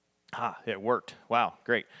It worked. Wow,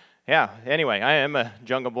 great. Yeah, anyway, I am a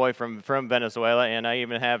jungle boy from Venezuela, and I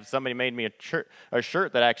even have somebody made me a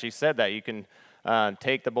shirt that actually said that. You can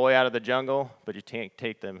take the boy out of the jungle, but you can't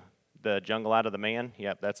take the jungle out of the man.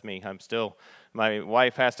 Yep, that's me. My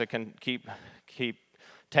wife has to keep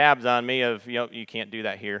tabs on me of, you can't do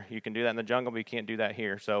that here. You can do that in the jungle, but you can't do that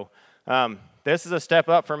here. So this is a step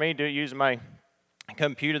up for me to use my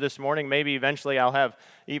computer this morning. Maybe eventually I'll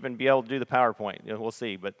even be able to do the PowerPoint. We'll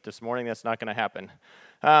see. But this morning that's not going to happen.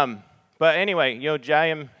 But anyway, I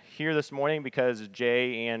am here this morning because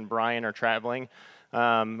Jay and Brian are traveling.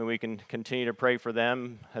 And we can continue to pray for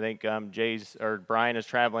them. I think Brian is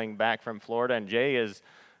traveling back from Florida, and Jay is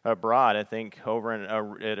abroad, I think, over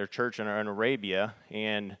at a church in Arabia.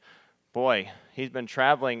 And boy, he's been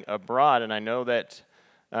traveling abroad, and I know that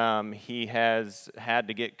he has had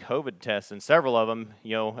to get COVID tests, and several of them,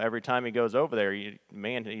 every time he goes over there,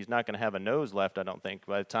 he's not going to have a nose left, I don't think,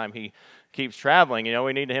 by the time he keeps traveling.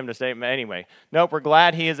 We need him to stay. Anyway, nope, we're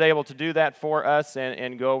glad he is able to do that for us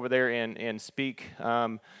and go over there and speak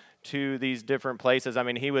to these different places. I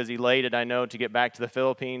mean, he was elated, I know, to get back to the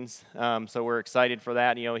Philippines, so we're excited for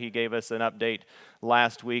that. He gave us an update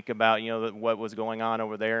last week about, what was going on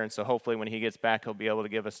over there, and so hopefully when he gets back, he'll be able to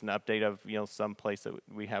give us an update of, some place that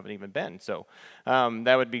we haven't even been, so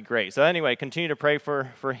that would be great. So anyway, continue to pray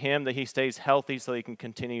for him, that he stays healthy so he can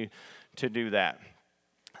continue to do that.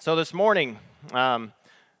 So this morning, I'm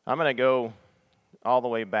going to go all the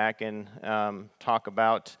way back and talk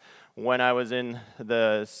about when I was in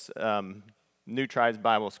the New Tribes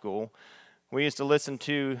Bible School. We used to listen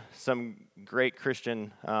to some great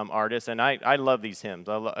Christian artists, and I love these hymns.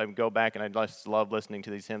 I go back and I just love listening to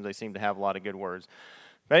these hymns. They seem to have a lot of good words.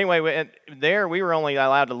 But anyway, we were only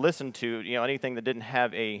allowed to listen to anything that didn't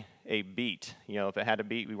have a beat. If it had a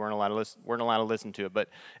beat, we weren't allowed to listen to it. But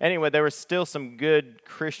anyway, there was still some good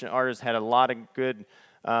Christian artists, had a lot of good,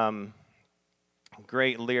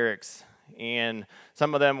 great lyrics. And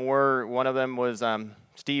some of them one of them was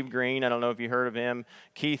Steve Green. I don't know if you heard of him.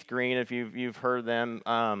 Keith Green, if you've heard them.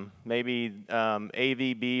 Maybe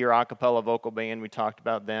AVB or Acapella Vocal Band. We talked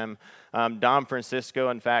about them. Don Francisco.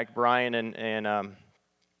 In fact, Brian and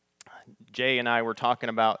Jay and I were talking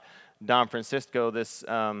about Don Francisco this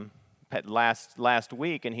last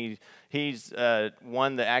week, and he's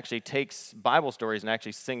one that actually takes Bible stories and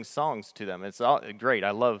actually sings songs to them. It's all great.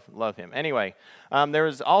 I love him. Anyway, there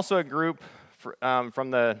was also a group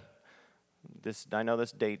from I know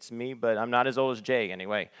this dates me, but I'm not as old as Jay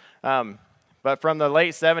anyway. But from the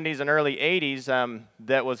late 70s and early 80s,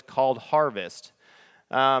 that was called Harvest.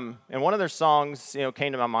 And one of their songs,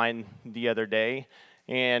 came to my mind the other day,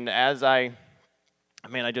 and as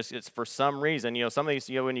it's for some reason, some of these,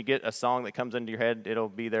 when you get a song that comes into your head, it'll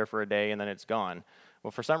be there for a day and then it's gone. Well,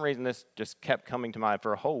 for some reason, this just kept coming to mind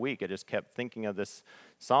for a whole week. I just kept thinking of this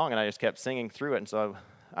song and I just kept singing through it. And so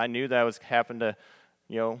I knew that I was having to,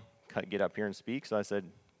 get up here and speak. So I said,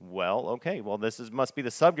 this must be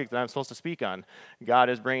the subject that I'm supposed to speak on. God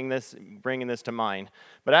is bringing this to mind.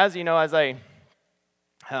 But as I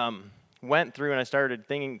went through and I started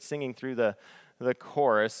singing through the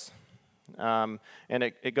chorus. And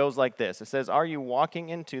it goes like this. It says, "Are you walking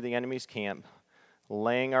into the enemy's camp,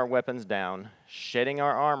 laying our weapons down, shedding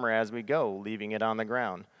our armor as we go, leaving it on the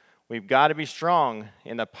ground? We've got to be strong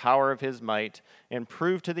in the power of his might and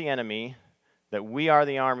prove to the enemy that we are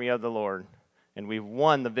the army of the Lord and we've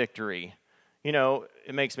won the victory."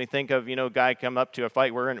 It makes me think of, a guy come up to a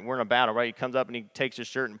fight. We're in a battle, right? He comes up and he takes his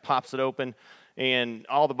shirt and pops it open, and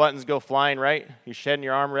all the buttons go flying, right? You're shedding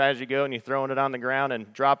your armor as you go, and you're throwing it on the ground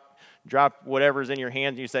and drop whatever's in your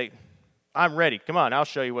hands, and you say, "I'm ready. Come on, I'll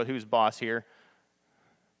show you who's boss here."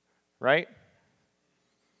 Right?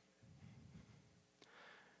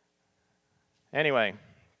 Anyway,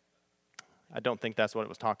 I don't think that's what it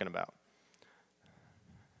was talking about.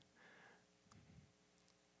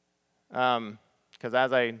 Because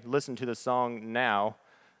as I listen to the song now,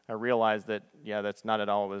 I realize that, that's not at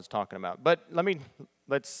all what it was talking about. But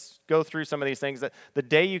let's go through some of these things. That the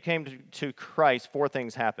day you came to Christ, 4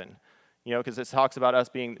 things happen. Because it talks about us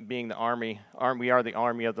being the army. We are the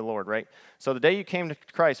army of the Lord, right? So the day you came to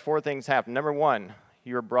Christ, 4 things happened. Number 1,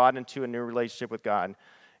 you were brought into a new relationship with God,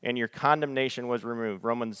 and your condemnation was removed.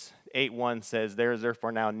 Romans 8:1 says, "There is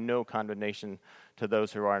therefore now no condemnation to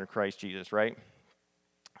those who are in Christ Jesus," right?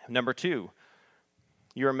 Number 2,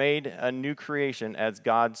 you are made a new creation as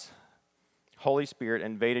God's Holy Spirit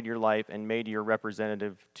invaded your life and made you a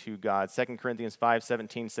representative to God. 2 Corinthians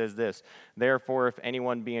 5:17 says this, "Therefore, if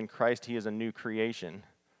anyone be in Christ, he is a new creation."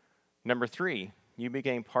 Number 3, you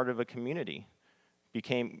became part of a community.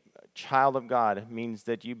 Became a child of God means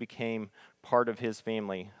that you became part of his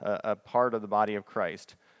family, a part of the body of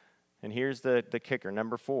Christ. And here's the kicker,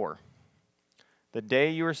 number 4. The day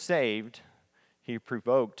you were saved, he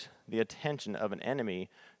provoked the attention of an enemy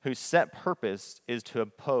whose set purpose is to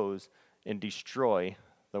oppose and destroy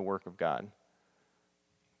the work of God.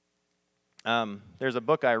 There's a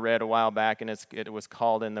book I read a while back, and it was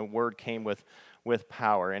called "And the Word Came with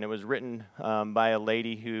Power," and it was written by a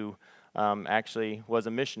lady who actually was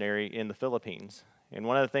a missionary in the Philippines. And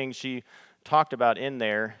one of the things she talked about in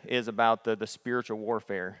there is about the spiritual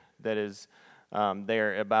warfare that is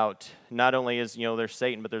there. About not only is there's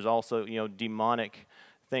Satan, but there's also demonic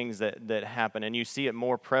things that happen, and you see it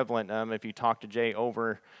more prevalent if you talk to Jay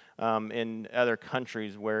over in other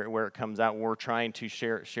countries where it comes out. We're trying to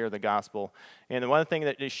share the gospel, and the one thing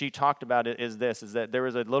that she talked about is that there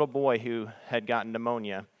was a little boy who had gotten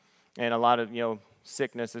pneumonia, and a lot of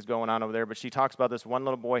sickness is going on over there. But she talks about this one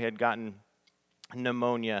little boy had gotten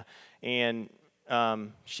pneumonia, and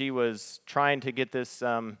she was trying to get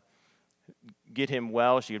him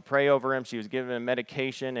well. She would pray over him. She was giving him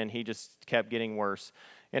medication, and he just kept getting worse.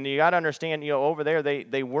 And you got to understand, over there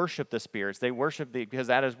they worship the spirits. They worship because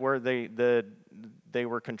that is where they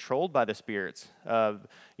were controlled by the spirits.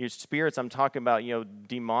 Spirits, I'm talking about,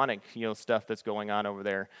 demonic, stuff that's going on over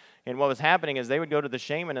there. And what was happening is they would go to the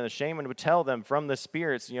shaman, and the shaman would tell them from the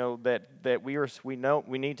spirits, that we know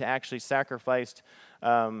we need to actually sacrifice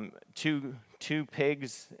two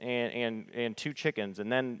pigs and 2 chickens, and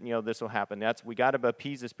then this will happen. We got to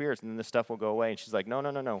appease the spirits, and then this stuff will go away. And she's like,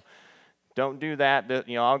 no. Don't do that.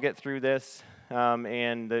 I'll get through this,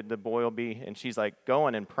 and the boy will be. And she's like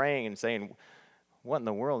going and praying and saying, "What in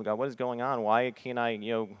the world, God? What is going on? Why can't I,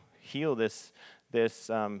 heal this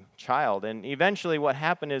child?" And eventually, what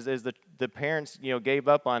happened is the parents, gave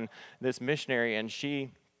up on this missionary,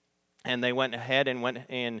 and they went ahead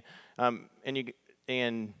and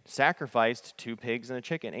sacrificed 2 pigs and a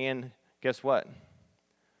chicken. And guess what?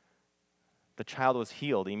 The child was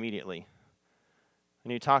healed immediately.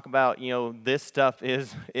 And you talk about, this stuff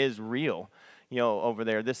is real, over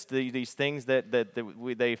there. These things that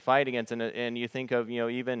they fight against, and you think of,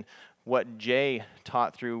 even what Jay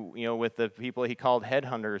taught through, with the people he called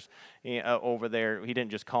headhunters over there. He didn't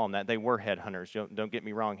just call them that; they were headhunters. Don't get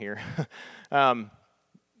me wrong here.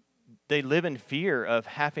 They live in fear of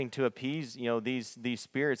having to appease, these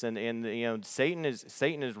spirits, and Satan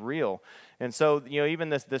is real, and so even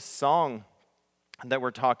this song that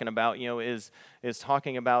we're talking about, is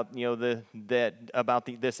talking about,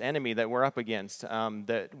 this enemy that we're up against.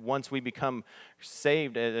 That once we become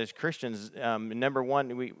saved as Christians, number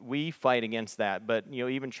one, we fight against that. But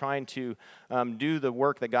even trying to do the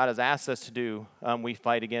work that God has asked us to do, we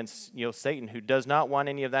fight against Satan, who does not want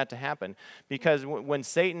any of that to happen. Because when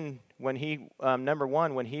Satan, when he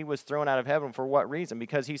was thrown out of heaven, for what reason?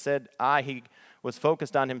 Because he said, he was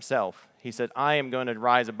focused on himself. He said, "I am going to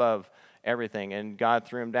rise above everything," and God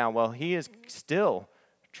threw him down. Well, he is still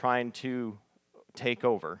trying to take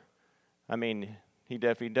over. I mean, he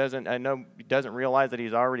doesn't realize that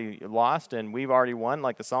he's already lost, and we've already won,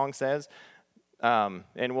 like the song says. And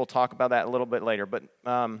we'll talk about that a little bit later. But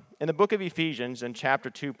in the book of Ephesians, in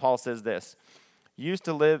chapter 2, Paul says this: You used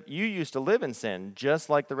to live in sin,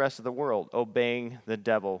 just like the rest of the world, obeying the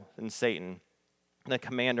devil and Satan, the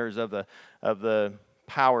commanders of the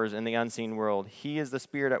powers in the unseen world. He is the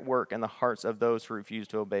spirit at work in the hearts of those who refuse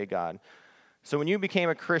to obey God. So when you became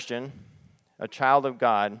a Christian, a child of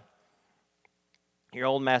God, your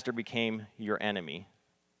old master became your enemy.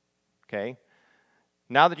 Okay?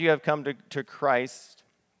 Now that you have come to Christ,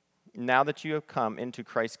 now that you have come into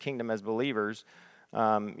Christ's kingdom as believers,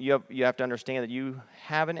 you have to understand that you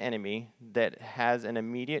have an enemy that has an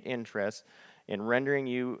immediate interest in rendering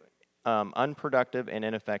you unproductive and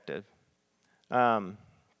ineffective.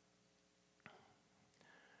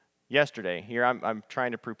 Yesterday, here I'm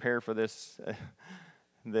trying to prepare for this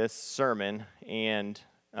this sermon, and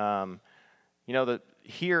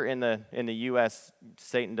here in the U.S.,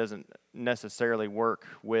 Satan doesn't necessarily work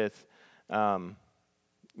with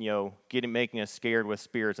making us scared with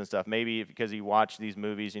spirits and stuff. Maybe because you watch these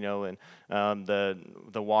movies, and the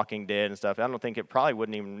Walking Dead and stuff. I don't think it probably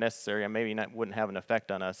wouldn't even necessarily, wouldn't have an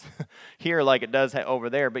effect on us here like it does over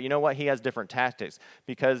there. But you know what? He has different tactics,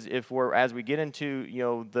 because as we get into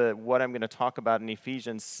what I'm going to talk about in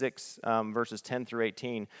Ephesians 6 verses 10 through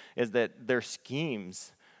 18, is that their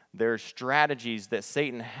schemes, their strategies that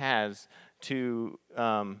Satan has to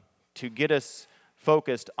get us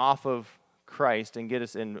focused off of Christ and get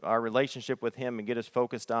us in our relationship with Him and get us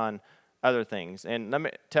focused on other things. And let me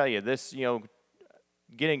tell you, this,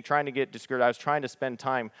 trying to get discouraged. I was trying to spend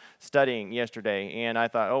time studying yesterday, and I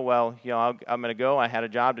thought, oh, well, I'm going to go. I had a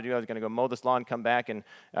job to do. I was going to go mow this lawn, come back, and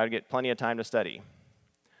I'd get plenty of time to study.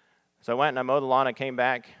 So I went and I mowed the lawn. I came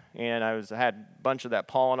back, and I had a bunch of that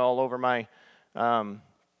pollen all over my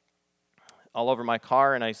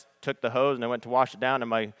car, and I took the hose, and I went to wash it down, and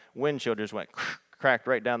my windshield just went cracked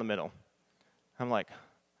right down the middle. I'm like,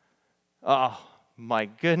 oh, my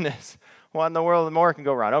goodness. What in the world more can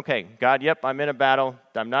go wrong? Okay, God, yep, I'm in a battle.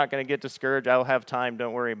 I'm not going to get discouraged. I'll have time.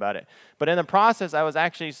 Don't worry about it. But in the process, I was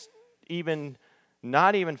actually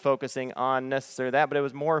not even focusing on necessarily that, but it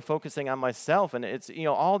was more focusing on myself. And it's,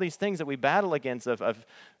 all these things that we battle against of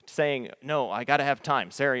saying, no, I got to have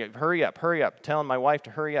time. Sarah, hurry up, telling my wife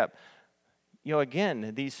to hurry up.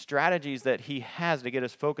 Again, these strategies that he has to get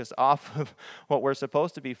us focused off of what we're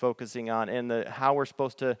supposed to be focusing on and how we're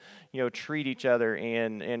supposed to, treat each other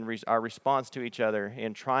and our response to each other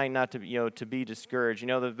and trying not to, to be discouraged.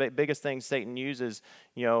 The biggest thing Satan uses,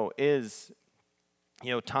 is,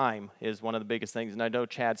 time is one of the biggest things. And I know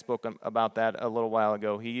Chad spoke about that a little while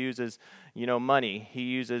ago. He uses, money. He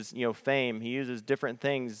uses, fame. He uses different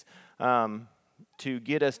things, to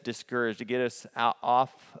get us discouraged, to get us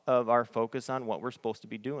off of our focus on what we're supposed to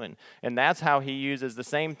be doing. And that's how he uses the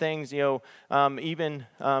same things, even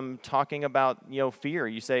talking about, fear.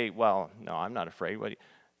 You say, well, no, I'm not afraid.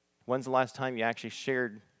 When's the last time you actually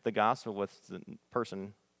shared the gospel with the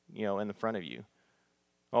person, in the front of you?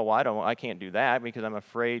 Oh, well, I can't do that because I'm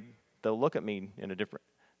afraid they'll look at me in a different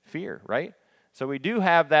fear, right? So we do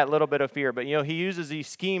have that little bit of fear, but, he uses these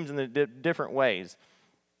schemes in the different ways.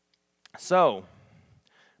 So,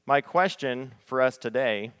 my question for us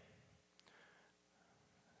today,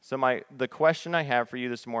 the question I have for you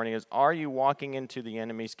this morning is, are you walking into the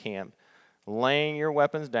enemy's camp, laying your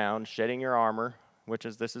weapons down, shedding your armor,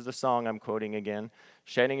 this is the song I'm quoting again,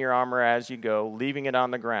 shedding your armor as you go, leaving it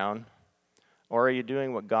on the ground, or are you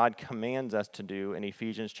doing what God commands us to do in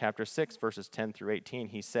Ephesians chapter 6, verses 10 through 18?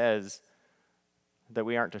 He says that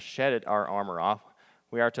we aren't to shed our armor off,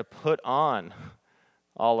 we are to put on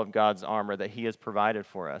all of God's armor that he has provided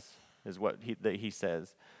for us, is what he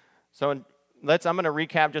says. So I'm going to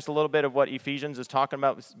recap just a little bit of what Ephesians is talking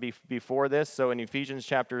about before this. So in Ephesians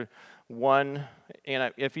chapter 1,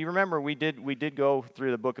 and if you remember, we did go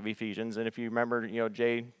through the book of Ephesians, and if you remember,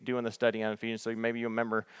 Jay doing the study on Ephesians, so maybe you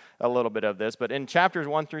remember a little bit of this. But in chapters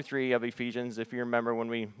 1 through 3 of Ephesians, if you remember when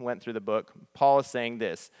we went through the book, Paul is saying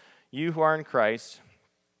this: you who are in Christ,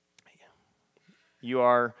 you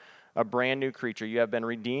are a brand new creature. You have been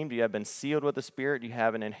redeemed. You have been sealed with the Spirit. You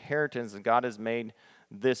have an inheritance, and God has made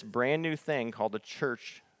this brand new thing called the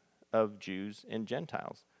church of Jews and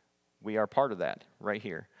Gentiles. We are part of that right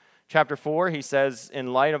here. Chapter 4, he says,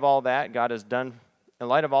 in light of all that God has done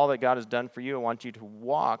for you, I want you to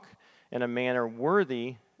walk in a manner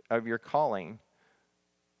worthy of your calling.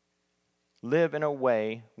 Live in a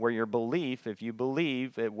way where your belief, if you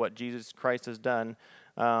believe at what Jesus Christ has done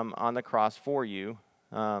on the cross for you,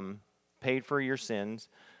 paid for your sins.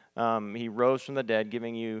 He rose from the dead,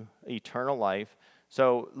 giving you eternal life.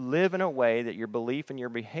 So live in a way that your belief and your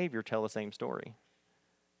behavior tell the same story.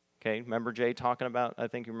 Okay, remember Jay talking about, I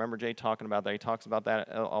think you remember Jay talking about that. He talks about that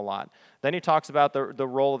a lot. Then he talks about the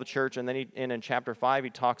role of the church, and then in chapter 5, he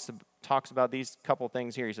talks about these couple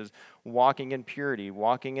things here. He says, walking in purity,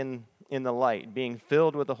 walking in the light, being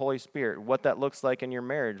filled with the Holy Spirit, what that looks like in your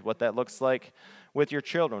marriage, what that looks like with your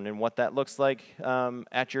children, and what that looks like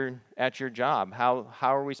at your job. How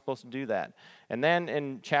are we supposed to do that? And then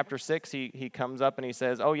in chapter 6, he comes up and he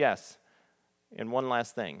says, oh yes, and one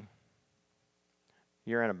last thing.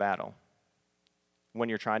 You're in a battle when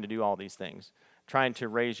you're trying to do all these things, trying to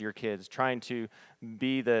raise your kids, trying to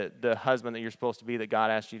be the husband that you're supposed to be that God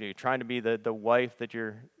asked you to do, trying to be the wife that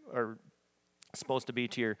you're supposed to be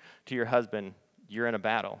to your husband. You're in a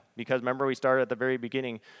battle. Because remember, we started at the very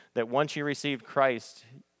beginning that once you received Christ,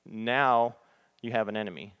 now you have an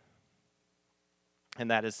enemy. And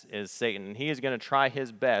that is Satan. And he is going to try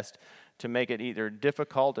his best to make it either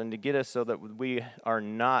difficult and to get us so that we are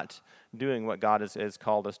not doing what God has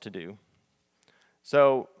called us to do.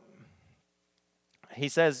 So he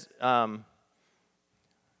says, number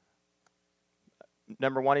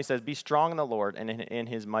one, he says, be strong in the Lord and in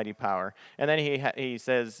his mighty power. And then he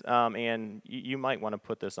says, and you might want to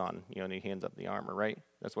put this on, and he hands up the armor, right?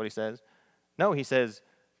 That's what he says? No, he says,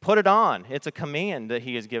 put it on. It's a command that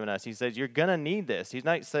he has given us. He says, you're going to need this. He's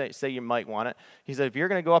not say you might want it. He said, if you're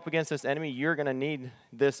going to go up against this enemy, you're going to need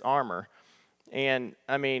this armor. And,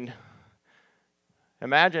 I mean,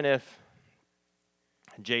 imagine if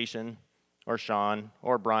Jason or Sean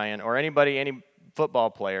or Brian or any football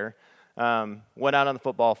player went out on the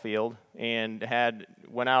football field and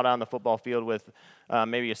went out on the football field with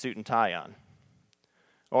maybe a suit and tie on.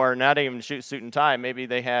 Or not even suit and tie. Maybe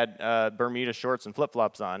they had Bermuda shorts and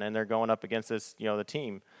flip-flops on, and they're going up against the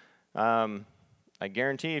team. I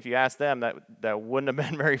guarantee if you ask them, that wouldn't have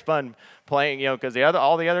been very fun playing, because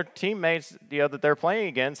all the other teammates, that they're playing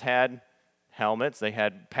against had helmets, they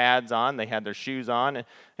had pads on, they had their shoes on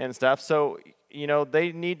and stuff. So,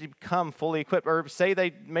 they need to come fully equipped. Or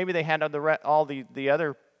say maybe they had all the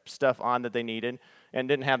other stuff on that they needed and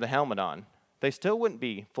didn't have the helmet on. They still wouldn't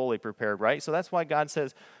be fully prepared, right? So that's why God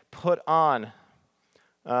says, put on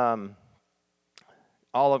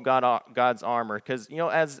all of God's armor. Because,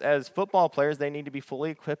 as football players, they need to be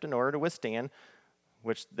fully equipped in order to withstand,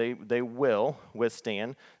 which they will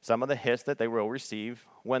withstand, some of the hits that they will receive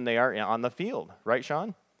when they are on the field. Right,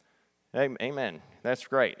 Sean? Amen. That's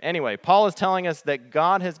great. Anyway, Paul is telling us that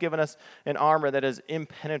God has given us an armor that is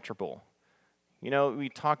impenetrable. We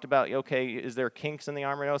talked about, okay, is there kinks in the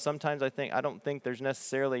armor? No, sometimes I don't think there's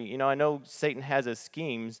necessarily, I know Satan has his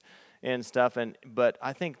schemes and stuff, but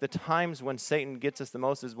I think the times when Satan gets us the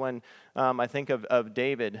most is when I think of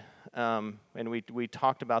David, and we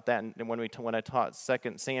talked about that when I taught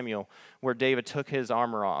 2 Samuel, where David took his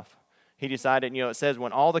armor off. He decided, it says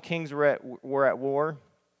when all the kings were at war,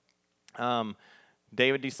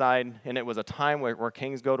 David decided, and it was a time where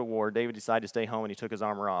kings go to war, David decided to stay home and he took his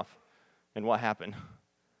armor off. And what happened?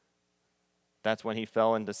 That's when he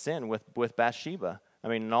fell into sin with Bathsheba.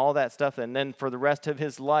 And all that stuff. And then for the rest of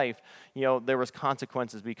his life, there was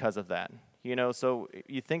consequences because of that. So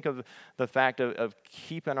you think of the fact of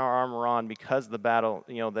keeping our armor on because of the battle,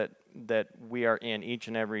 that we are in each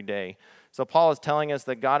and every day. So Paul is telling us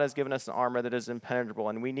that God has given us an armor that is impenetrable,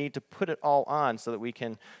 and we need to put it all on so that we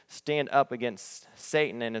can stand up against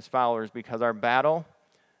Satan and his followers, because our battle,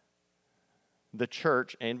 the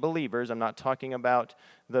church and believers, I'm not talking about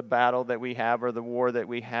the battle that we have or the war that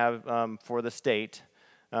we have for the state,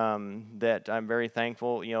 that I'm very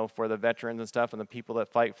thankful, for the veterans and stuff and the people that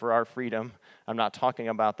fight for our freedom. I'm not talking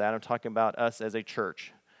about that. I'm talking about us as a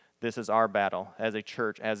church. This is our battle as a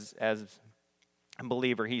church, as a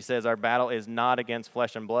believer. He says our battle is not against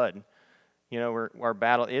flesh and blood. Our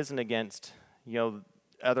battle isn't against,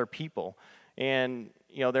 other people. And,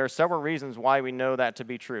 there are several reasons why we know that to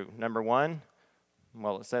be true. Number one,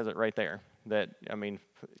 well, it says it right there.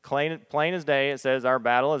 Plain as day, it says our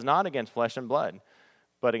battle is not against flesh and blood,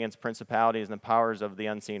 but against principalities and the powers of the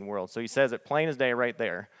unseen world. So he says it plain as day right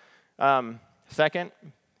there. Second,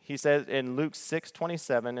 he says in Luke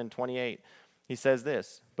 6:27 and 28, he says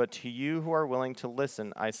this, "But to you who are willing to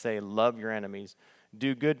listen, I say, love your enemies.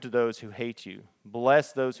 Do good to those who hate you.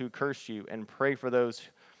 Bless those who curse you, and pray for those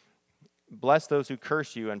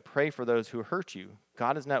who hurt you.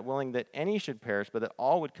 God is not willing that any should perish, but that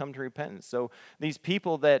all would come to repentance." So these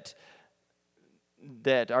people that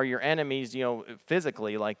are your enemies,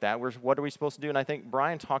 physically like that, what are we supposed to do? And I think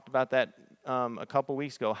Brian talked about that a couple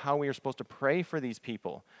weeks ago, how we are supposed to pray for these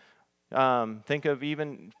people. Think of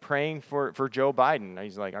even praying for Joe Biden.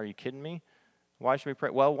 He's like, are you kidding me? Why should we pray?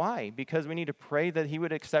 Well, why? Because we need to pray that he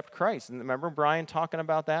would accept Christ. And remember Brian talking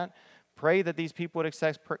about that? Pray that these people would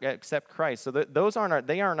accept Christ. So those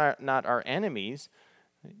they are not our enemies.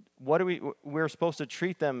 We're supposed to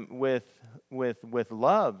treat them with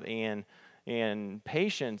love and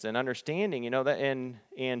patience and understanding,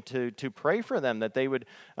 and to pray for them that they would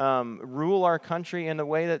rule our country in the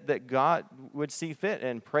way that God would see fit,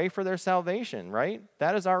 and pray for their salvation, right?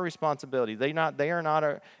 That is our responsibility. They are not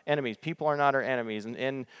our enemies. People are not our enemies. And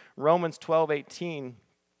in Romans 12:18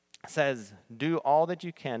 says, do all that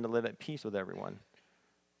you can to live at peace with everyone.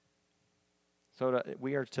 So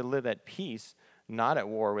we are to live at peace, not at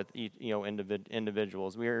war with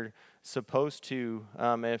individuals. We are supposed to,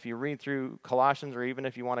 if you read through Colossians, or even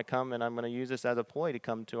if you want to come, and I'm going to use this as a ploy to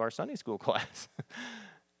come to our Sunday school class.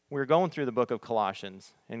 We're going through the book of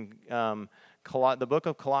Colossians. And the book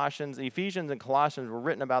of Colossians, Ephesians and Colossians were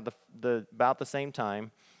written about the same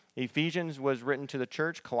time. Ephesians was written to the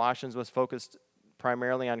church. Colossians was focused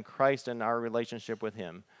primarily on Christ and our relationship with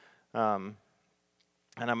him. And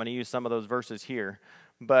I'm going to use some of those verses here.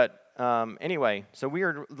 But anyway, so we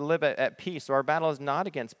are to live at peace. So our battle is not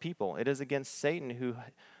against people. It is against Satan, who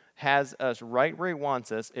has us right where he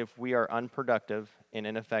wants us if we are unproductive and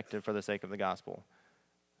ineffective for the sake of the gospel.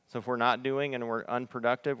 So if we're not doing and we're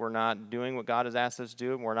unproductive, we're not doing what God has asked us to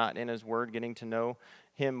do, and we're not in his word getting to know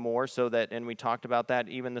him more, and we talked about that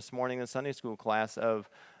even this morning in the Sunday school class, of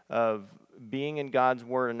being in God's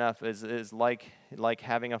word enough is like like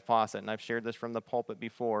having a faucet, and I've shared this from the pulpit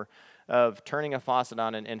before, of turning a faucet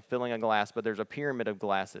on and filling a glass, but there's a pyramid of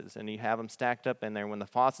glasses, and you have them stacked up in there. When the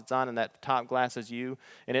faucet's on and that top glass is you,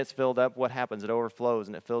 and it's filled up, what happens? It overflows,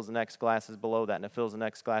 and it fills the next glasses below that, and it fills the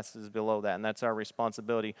next glasses below that, and that's our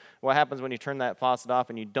responsibility. What happens when you turn that faucet off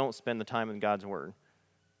and you don't spend the time in God's Word?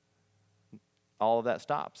 All of that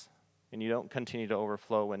stops, and you don't continue to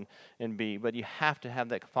overflow and be. But you have to have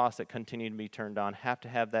that faucet continue to be turned on, have to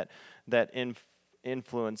have that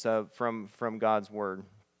influence from God's Word.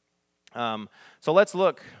 So let's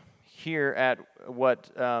look here at what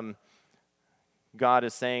God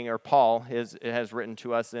is saying, or Paul has written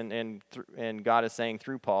to us, and God is saying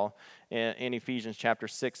through Paul in Ephesians chapter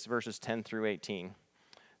 6, verses 10 through 18. It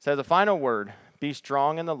says, a final word, be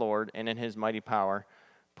strong in the Lord and in his mighty power.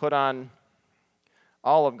 Put on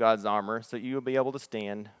all of God's armor so that you will be able to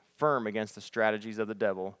stand firm against the strategies of the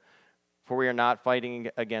devil. For we are not fighting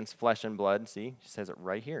against flesh and blood. See, it says it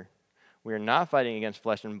right here. We are not fighting against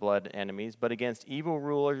flesh and blood enemies, but against evil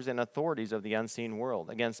rulers and authorities of the unseen world,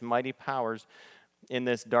 against mighty powers in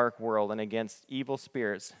this dark world, and against evil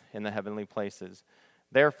spirits in the heavenly places.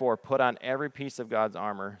 Therefore, put on every piece of God's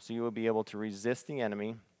armor, so you will be able to resist the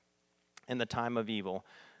enemy in the time of evil.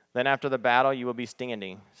 Then after the battle, you will be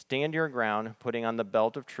standing. Stand your ground, putting on the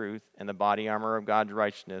belt of truth and the body armor of God's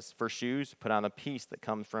righteousness. For shoes, put on the peace that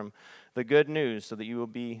comes from the good news, so that you will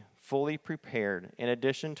be fully prepared. In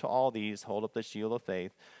addition to all these, hold up the shield of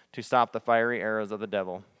faith to stop the fiery arrows of the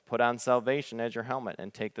devil. Put on salvation as your helmet,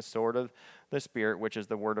 and take the sword of the Spirit, which is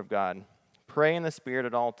the word of God. Pray in the Spirit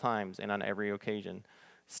at all times and on every occasion.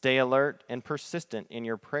 Stay alert and persistent in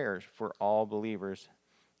your prayers for all believers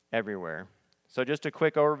everywhere. So just a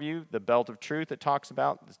quick overview, the belt of truth it talks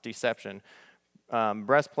about is deception.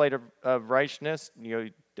 Breastplate of righteousness,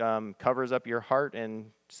 covers up your heart,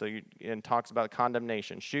 and talks about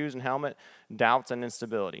condemnation. Shoes and helmet, doubts and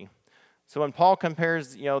instability. So when Paul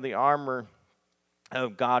compares, the armor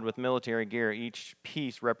of God with military gear, each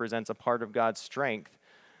piece represents a part of God's strength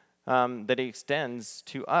that he extends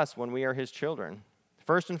to us when we are his children.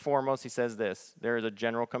 First and foremost, he says this: there is a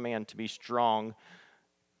general command to be strong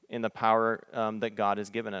in the power that God has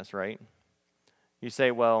given us, right? You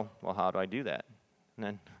say, well, how do I do that? And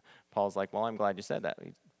then Paul's like, well, I'm glad you said that.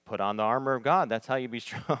 Put on the armor of God. That's how you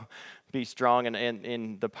be strong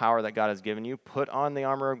in the power that God has given you. Put on the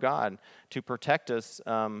armor of God to protect us,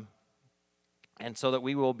 and so that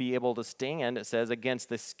we will be able to stand, it says, against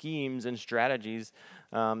the schemes and strategies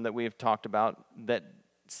that we have talked about that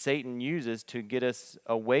Satan uses to get us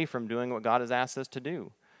away from doing what God has asked us to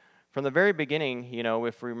do. From the very beginning,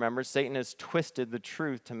 if we remember, Satan has twisted the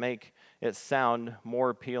truth to make it sound more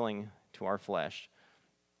appealing to our flesh.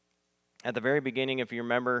 At the very beginning, if you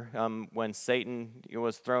remember, when Satan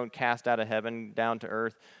was cast out of heaven down to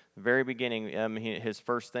earth, the very beginning, his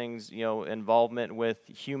first things, involvement with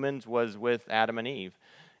humans was with Adam and Eve.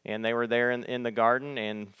 And they were there in the garden,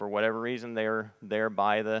 and for whatever reason, they were there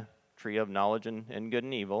by the tree of knowledge and good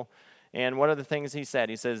and evil. And one of the things he said,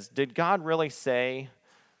 he says, did God really say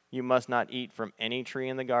you must not eat from any tree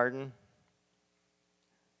in the garden?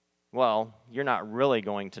 Well, you're not really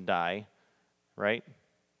going to die, right?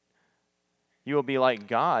 You will be like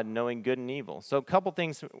God, knowing good and evil. So a couple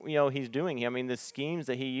things, he's doing. I mean, the schemes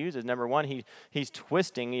that he uses, number one, he's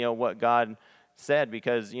twisting, what God said,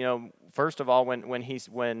 because, first of all, when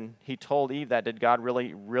he told Eve that, did God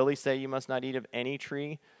really say you must not eat of any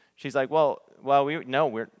tree? She's like,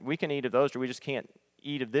 we can eat of those trees. We just can't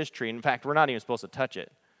eat of this tree. In fact, we're not even supposed to touch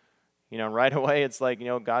it. Right away, it's like,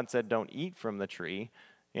 God said don't eat from the tree.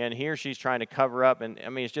 And here she's trying to cover up. And,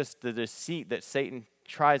 it's just the deceit that Satan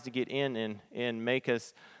tries to get in and make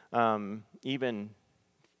us even,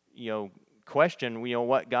 question,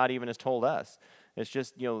 what God even has told us. It's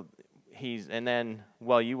just, you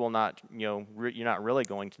will not, you're not really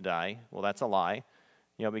going to die. Well, that's a lie,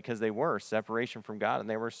 because they were separation from God, and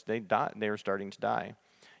they were starting to die.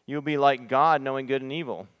 You'll be like God, knowing good and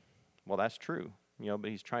evil. Well, that's true.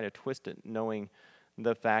 But he's trying to twist it, knowing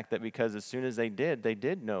the fact that because as soon as they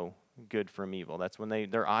did know good from evil. That's when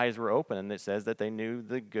their eyes were open, and it says that they knew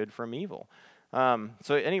the good from evil.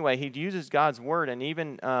 So anyway, he uses God's word, and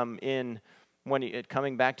even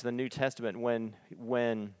coming back to the New Testament,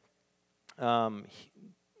 when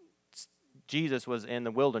Jesus was in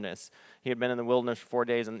the wilderness, he had been in the wilderness for 4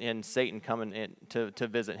 days, and Satan coming in to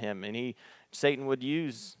visit him, and Satan would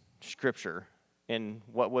use Scripture, and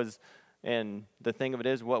and the thing of it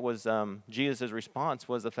is, what was Jesus' response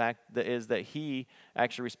was the fact that he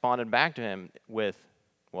actually responded back to him with,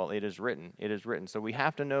 well, it is written. It is written. So we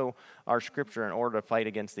have to know our Scripture in order to fight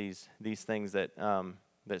against these things that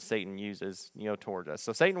that Satan uses, towards us.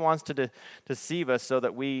 So Satan wants to deceive us so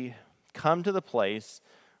that we come to the place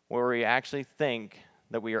where we actually think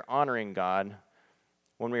that we are honoring God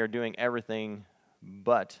when we are doing everything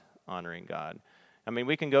but honoring God. I mean,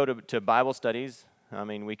 we can go to Bible studies. I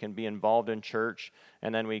mean, we can be involved in church,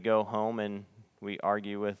 and then we go home and we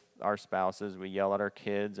argue with our spouses. We yell at our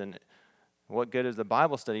kids. And what good is the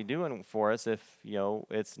Bible study doing for us if,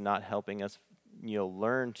 it's not helping us,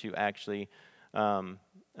 learn to actually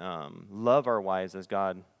love our wives as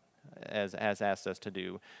God has asked us to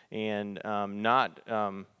do, and not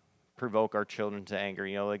provoke our children to anger.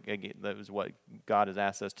 That was what God has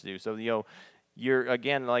asked us to do. So, you're,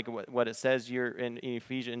 again, like what it says, you're in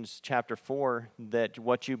Ephesians chapter 4, that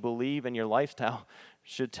what you believe in your lifestyle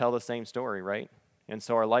should tell the same story, right? And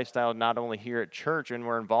so our lifestyle, not only here at church, and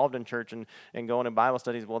we're involved in church and going to Bible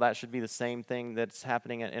studies, well, that should be the same thing that's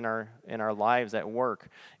happening in our lives at work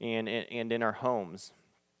and in our homes.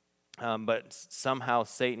 But somehow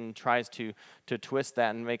Satan tries to twist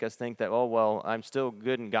that and make us think that, oh, well, I'm still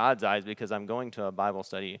good in God's eyes because I'm going to a Bible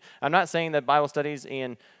study. I'm not saying that Bible studies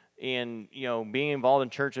and being involved in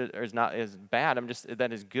church is bad.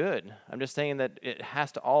 That is good. I'm just saying that it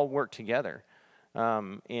has to all work together.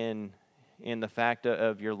 In the fact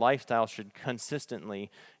of your lifestyle should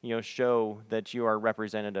consistently, show that you are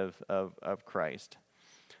representative of Christ.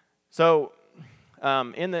 So,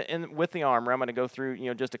 with the armor, I'm going to go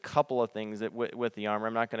through, just a couple of things with the armor.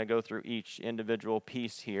 I'm not going to go through each individual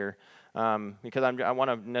piece here, because I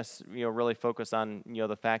want to really focus on,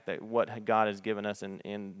 the fact that what God has given us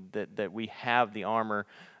and that we have the armor,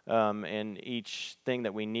 and each thing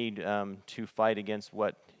that we need to fight against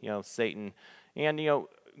what, Satan, and,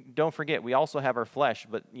 don't forget, we also have our flesh,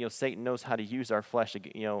 but, Satan knows how to use our flesh,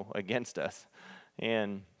 against us,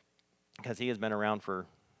 and because he has been around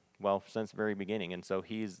since the very beginning, and so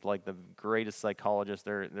he's like the greatest psychologist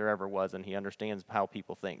there ever was, and he understands how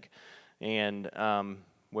people think, and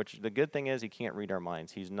which the good thing is he can't read our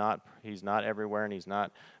minds. He's not everywhere, and he's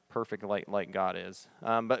not perfect like God is.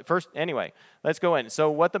 But first, anyway, let's go in.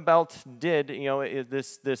 So what the belt did,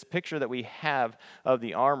 is this picture that we have of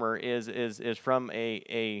the armor is from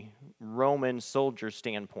a Roman soldier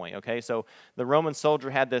standpoint. Okay, so the Roman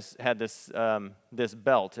soldier had this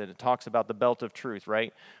belt, and it talks about the belt of truth,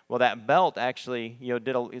 right? Well, that belt actually,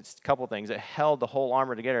 did a couple things. It held the whole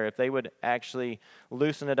armor together. If they would actually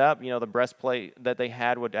loosen it up, the breastplate that they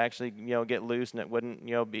had would actually, get loose, and it wouldn't,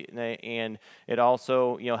 be. And it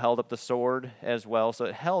also, held up the sword as well. So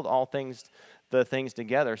it held the things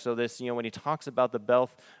together. So this, when he talks about the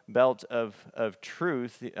belt of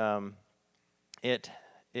truth,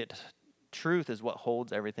 truth is what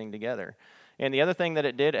holds everything together. And the other thing that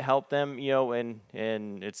it did, it helped them,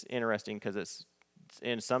 and it's interesting because it's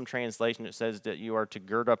in some translation it says that you are to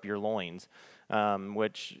gird up your loins,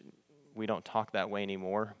 which we don't talk that way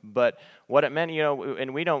anymore. But what it meant,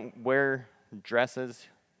 and we don't wear dresses,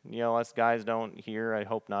 us guys don't here. I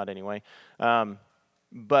hope not anyway.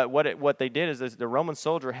 But what they did is the Roman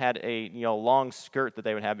soldier had a long skirt that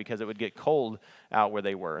they would have because it would get cold out where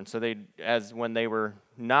they were, and so when they were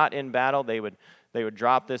not in battle, they would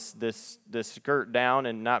drop this skirt down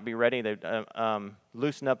and not be ready. They'd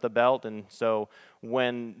loosen up the belt, and so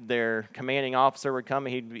when their commanding officer would come,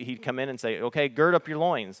 he'd come in and say, "Okay, gird up your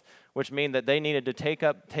loins," which means that they needed to take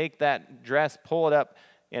that dress, pull it up,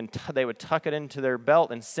 and they would tuck it into their belt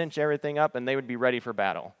and cinch everything up, and they would be ready for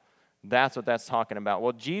battle. That's what that's talking about.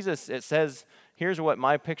 Well, Jesus, it says, here's what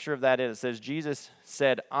my picture of that is. It says, Jesus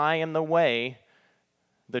said, "I am the way,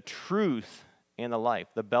 the truth, and the life,"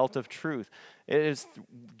 the belt of truth. It is,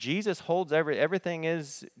 Jesus holds everything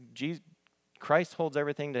is, Christ holds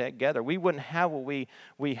everything together. We wouldn't have what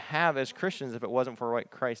we have as Christians if it wasn't for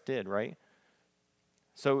what Christ did, right?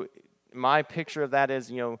 So my picture of that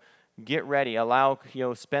is, get ready,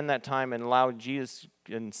 spend that time and allow Jesus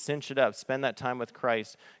and cinch it up. Spend that time with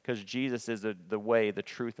Christ because Jesus is the way, the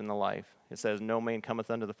truth, and the life. It says, "No man cometh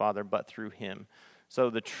unto the Father but through him." So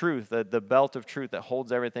the truth, the belt of truth that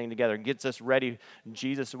holds everything together, gets us ready.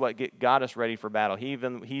 Jesus is what got us ready for battle.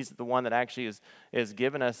 He's the one that actually is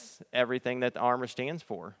given us everything that the armor stands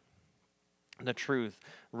for. The truth,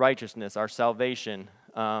 righteousness, our salvation,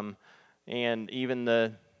 and even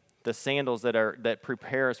the sandals that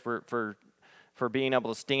prepare us for being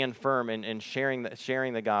able to stand firm and sharing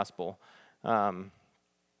the gospel. Wow,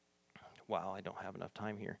 I don't have enough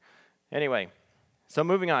time here. Anyway, so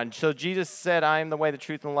moving on. So Jesus said, "I am the way, the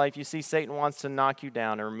truth, and the life." You see, Satan wants to knock you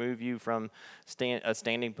down and remove you from a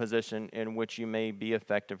standing position in which you may be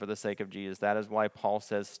effective for the sake of Jesus. That is why Paul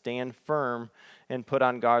says, "Stand firm and put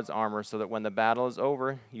on God's armor so that when the battle is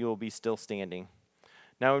over, you will be still standing."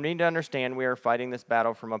 Now, we need to understand we are fighting this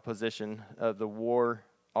battle from a position of the war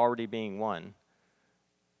already being won.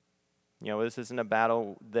 This isn't a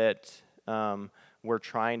battle that we're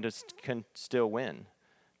trying to still win.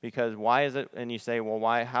 Because why is it, and you say, well,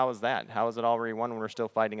 why? How is that? How is it already won when we're still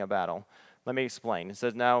fighting a battle? Let me explain. It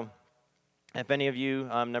says, now, if any of you,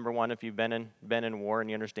 number one, if you've been in war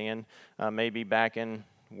and you understand, maybe back in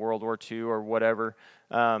World War II or whatever,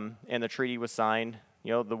 and the treaty was signed,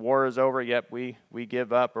 the war is over, yep, we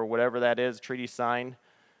give up or whatever that is, treaty signed.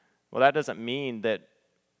 Well, that doesn't mean that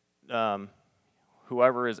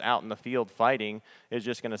whoever is out in the field fighting is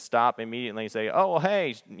just going to stop immediately and say, oh, well,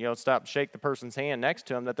 hey, shake the person's hand next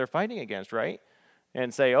to them that they're fighting against, right?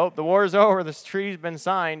 And say, oh, the war is over, this treaty's been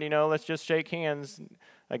signed, let's just shake hands.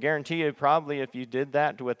 I guarantee you, probably if you did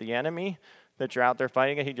that with the enemy that you're out there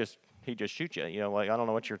fighting, he just shoot you. I don't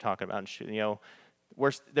know what you're talking about.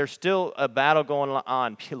 There's still a battle going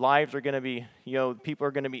on. Lives are going to be, people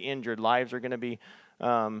are going to be injured. Lives are going to be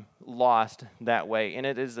lost that way. And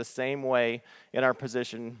it is the same way in our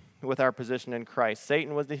position, with our position in Christ.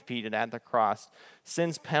 Satan was defeated at the cross.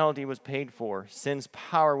 Sin's penalty was paid for. Sin's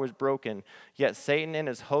power was broken. Yet Satan and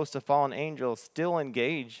his host of fallen angels still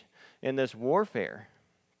engage in this warfare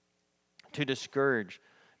to discourage,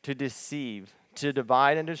 to deceive, to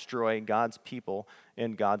divide and destroy God's people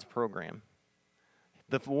in God's program.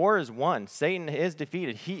 The war is won. Satan is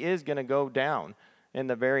defeated. He is going to go down in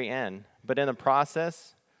the very end. But in the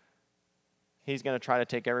process, he's going to try to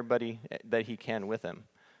take everybody that he can with him.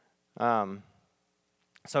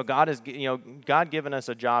 So God given us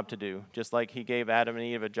a job to do, just like he gave Adam and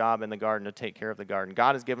Eve a job in the garden to take care of the garden.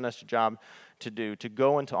 God has given us a job to do, to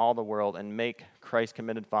go into all the world and make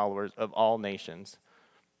Christ-committed followers of all nations.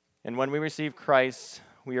 And when we receive Christ,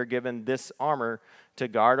 we are given this armor to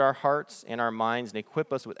guard our hearts and our minds and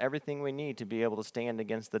equip us with everything we need to be able to stand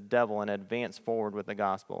against the devil and advance forward with the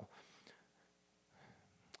gospel.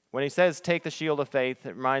 When he says, take the shield of faith,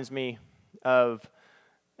 it reminds me of,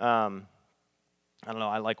 I don't know,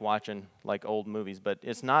 I like watching old movies, but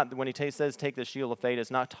it's not, when he says take the shield of faith,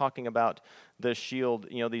 it's not talking about the shield,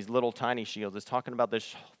 these little tiny shields. It's talking about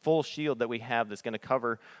this full shield that we have that's going to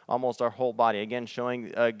cover almost our whole body. Again,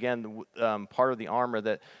 showing, part of the armor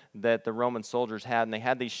that the Roman soldiers had. And they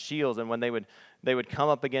had these shields, and when they would come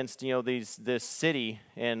up against, this city,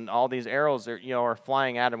 and all these arrows are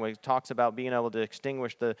flying at them. It talks about being able to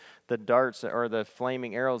extinguish the darts or the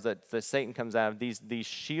flaming arrows that Satan comes out of. These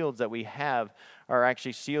shields that we have are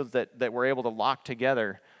actually shields that we're able to lock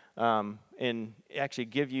together and actually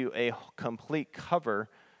give you a complete cover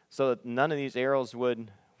so that none of these arrows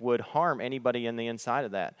would harm anybody in the inside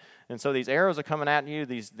of that. And so these arrows are coming at you.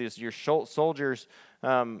 Your soldiers,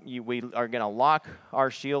 we are going to lock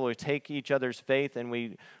our shield. We take each other's faith, and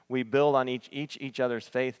we build on each other's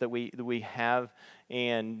faith that we have.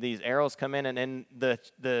 And these arrows come in, and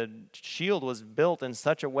the shield was built in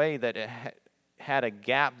such a way that it had a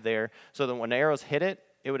gap there, so that when arrows hit it,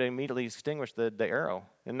 it would immediately extinguish the arrow.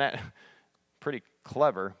 Isn't that pretty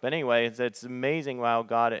clever? But anyway, it's amazing how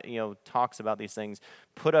God talks about these things.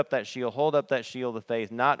 Put up that shield, hold up that shield of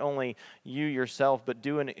faith. Not only you yourself, but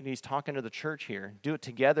he's talking to the church here. Do it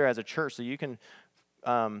together as a church so you can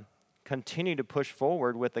continue to push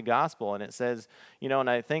forward with the gospel. And it says, and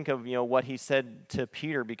I think of what he said to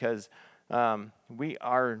Peter, because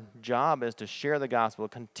our job is to share the gospel,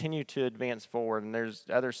 continue to advance forward. And there's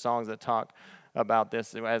other songs that talk about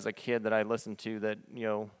this as a kid that I listened to that,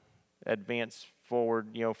 advance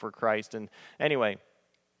forward, for Christ. And anyway,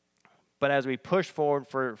 but as we push forward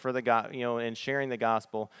for the God, and sharing the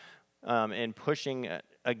gospel, and pushing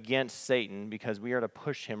against Satan, because we are to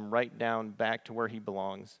push him right down back to where he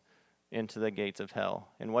belongs, into the gates of hell.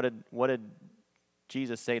 And what did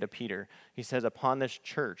Jesus say to Peter? He says, upon this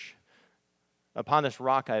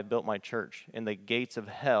rock I have built my church, and the gates of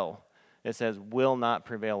hell, it says, will not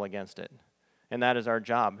prevail against it. And that is our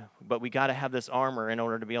job. But we got to have this armor in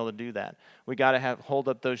order to be able to do that. We got to hold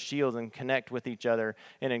up those shields and connect with each other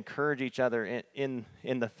and encourage each other in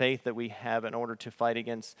the faith that we have in order to fight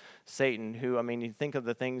against Satan. Who, you think of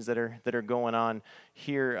the things that are going on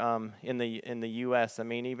here in the U.S.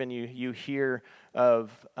 Even you hear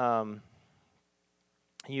of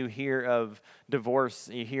divorce,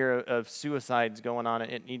 you hear of suicides going on,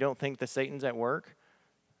 and you don't think that Satan's at work?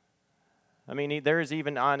 There's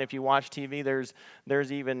even if you watch TV,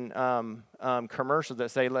 there's even commercials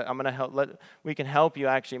that say, we can help you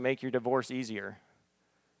actually make your divorce easier.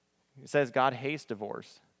 It says God hates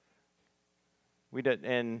divorce.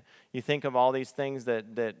 And you think of all these things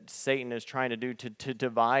that Satan is trying to do to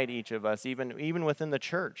divide each of us, even within the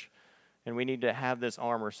church. And we need to have this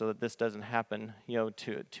armor so that this doesn't happen,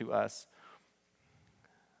 to us.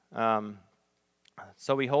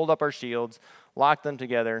 So we hold up our shields, lock them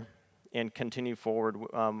together, and continue forward,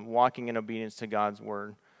 walking in obedience to God's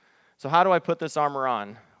word. So how do I put this armor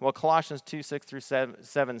on? Well, Colossians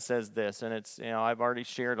 2:6-7 says this, and it's, I've already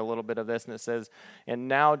shared a little bit of this, and it says, "And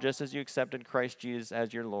now, just as you accepted Christ Jesus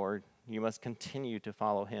as your Lord, you must continue to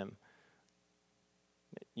follow him."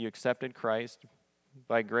 You accepted Christ.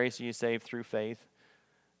 By grace you saved through faith,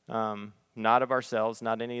 not of ourselves,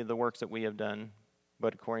 not any of the works that we have done,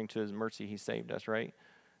 but according to his mercy he saved us, right?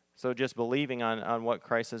 So just believing on what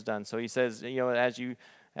Christ has done. So he says,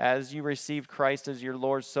 as you receive Christ as your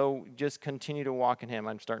Lord, so just continue to walk in him.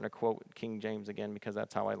 I'm starting to quote King James again because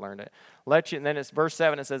that's how I learned it. And then it's verse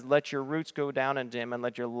 7, it says, "Let your roots go down into him and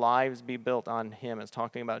let your lives be built on him." It's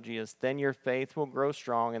talking about Jesus. "Then your faith will grow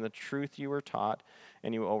strong in the truth you were taught,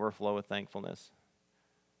 and you will overflow with thankfulness."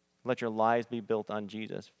 Let your lives be built on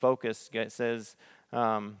Jesus. Focus, it says,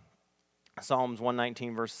 Psalms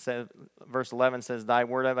 119 verse 11 says, "Thy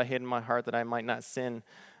word have I hid in my heart that I might not sin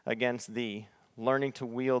against thee." Learning to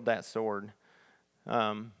wield that sword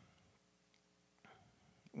by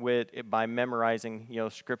memorizing,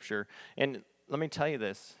 Scripture. And let me tell you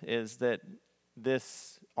this, is that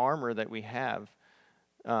this armor that we have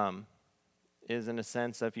is, in a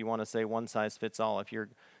sense, if you want to say one size fits all. If you're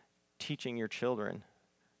teaching your children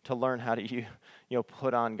to learn how to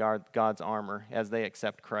put on God's armor as they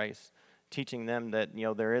accept Christ, teaching them that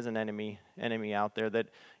there is an enemy out there, that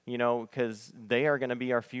because they are going to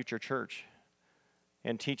be our future church,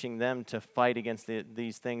 and teaching them to fight against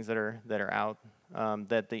these things that are out,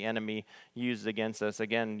 that the enemy uses against us.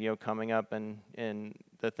 Again, coming up and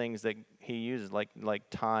the things that he uses, like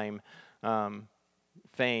time,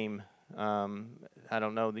 fame. I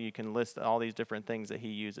don't know that you can list all these different things that he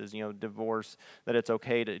uses. Divorce, that it's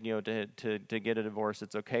okay to to get a divorce.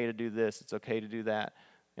 It's okay to do this. It's okay to do that,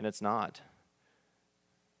 and it's not.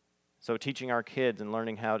 So teaching our kids and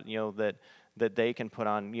learning how that they can put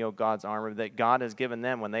on God's armor that God has given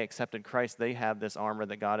them when they accepted Christ. They have this armor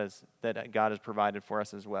that God has provided for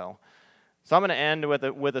us as well. So I'm going to end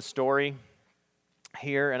with a story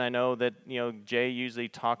here, and I know that Jay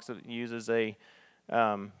usually uses a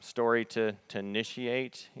story to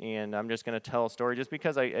initiate, and I'm just going to tell a story just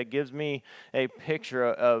because it gives me a picture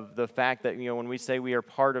of the fact that when we say we are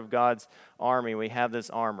part of God's army, we have this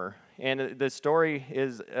armor. And the story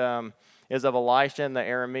is of Elisha and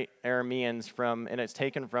the Arameans and it's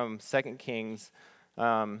taken from 2 Kings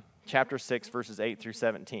chapter 6, verses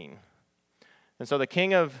 8-17. And so the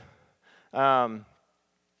king of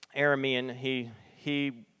Aramean,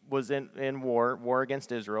 he was in war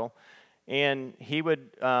against Israel, and he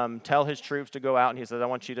would tell his troops to go out, and he says, "I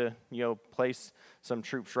want you to place some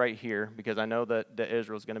troops right here because I know that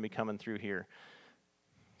Israel's going to be coming through here."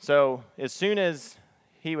 So as soon as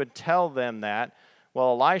he would tell them that,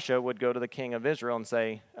 Elisha would go to the king of Israel and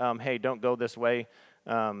say, "Hey, don't go this way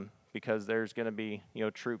because there's going to be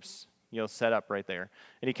troops set up right there."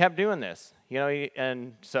 And he kept doing this,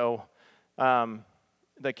 and so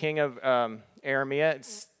the king of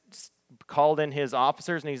Aramea called in his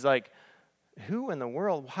officers, and he's like, "Who in the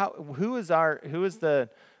world? Who is the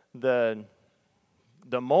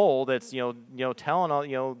mole that's telling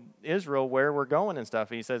all Israel where we're going and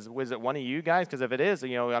stuff?" And he says, "Was it one of you guys? Because if it is, I'm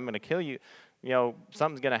going to kill you.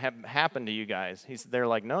 Something's going to happen to you guys." They're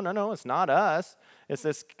like, "No, it's not us. It's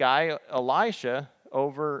this guy Elisha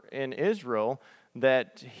over in Israel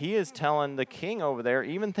that he is telling the king over there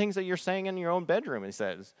even things that you're saying in your own bedroom." He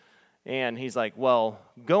says. And he's like, "Well,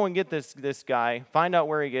 go and get this guy, find out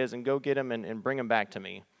where he is, and go get him and bring him back to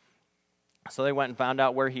me." So they went and found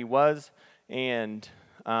out where he was, and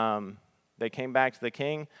they came back to the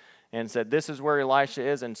king and said, "This is where Elisha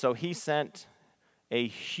is." And so he sent a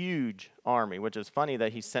huge army, which is funny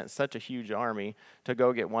that he sent such a huge army to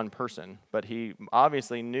go get one person. But he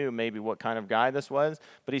obviously knew maybe what kind of guy this was,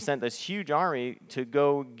 but he sent this huge army to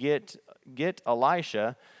go get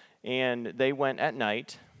Elisha, and they went at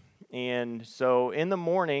night. And so in the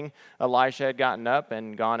morning, Elisha had gotten up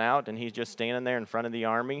and gone out, and he's just standing there in front of the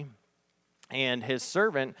army. And his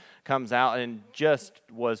servant comes out and just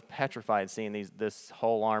was petrified seeing this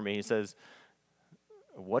whole army. He says,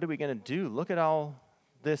 "What are we going to do? Look at all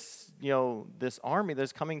this, this army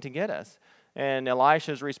that's coming to get us." And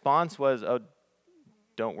Elisha's response was, "Oh,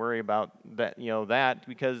 don't worry about that, that,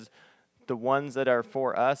 because the ones that are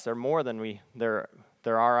for us are more than there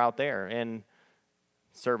are out there." And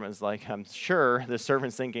servant's like, "I'm sure," the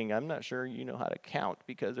servant's thinking, "I'm not sure you know how to count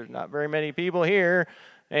because there's not very many people here.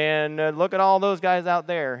 And look at all those guys out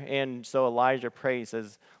there." And so Elijah prays,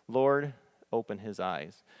 says, "Lord, open his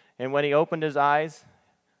eyes." And when he opened his eyes,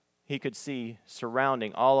 he could see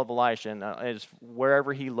surrounding all of Elisha, and as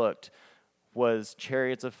wherever he looked was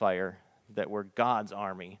chariots of fire that were God's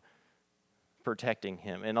army protecting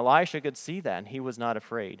him. And Elisha could see that, and he was not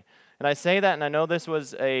afraid. And I say that, and I know this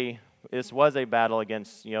was a battle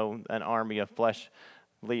against, an army, a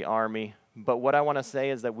fleshly army. But what I want to say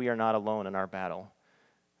is that we are not alone in our battle.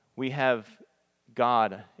 We have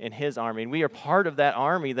God in his army, and we are part of that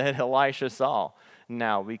army that Elisha saw.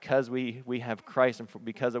 Now, because we have Christ, and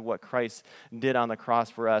because of what Christ did on the cross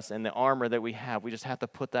for us and the armor that we just have to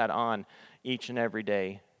put that on each and every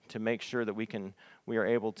day to make sure that we are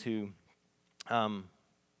able to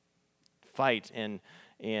fight and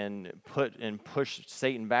push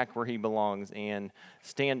Satan back where he belongs and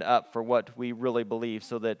stand up for what we really believe,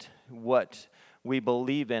 so that what we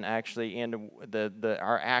believe in actually and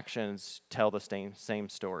our actions tell the same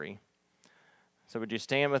story. So would you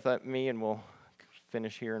stand with me, and we'll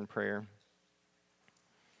finish here in prayer.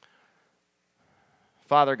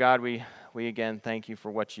 Father God, we again thank you for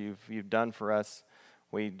what you've done for us.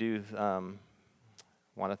 We do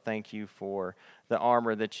want to thank you for the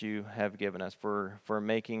armor that you have given us, for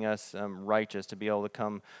making us righteous, to be able to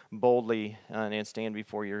come boldly and stand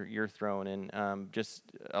before your throne, and just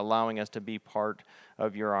allowing us to be part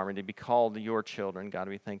of your army, to be called your children. God,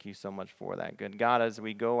 we thank you so much for that. Good God, as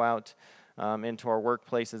we go out into our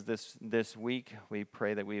workplaces this week, we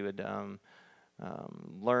pray that we would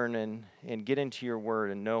learn and get into your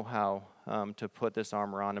word and know how to put this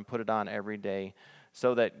armor on and put it on every day,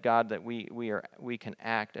 so that, God, that we can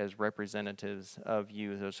act as representatives of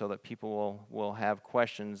you, so that people will have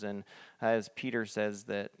questions, and as Peter says,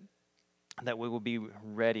 that we will be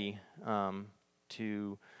ready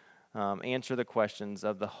to answer the questions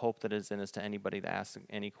of the hope that is in us to anybody that asks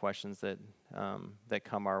any questions that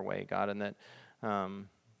come our way, God, and that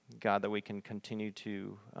God, that we can continue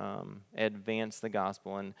to advance the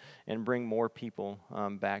gospel and bring more people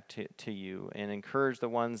back to you, and encourage the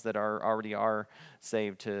ones that already are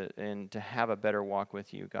saved to have a better walk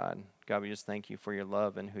with you, God. God, we just thank you for your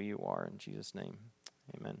love and who you are. In Jesus' name,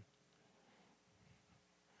 amen.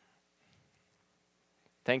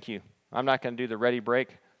 Thank you. I'm not going to do the ready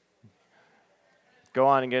break. Go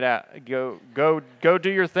on and get out. Go do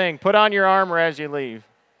your thing. Put on your armor as you leave.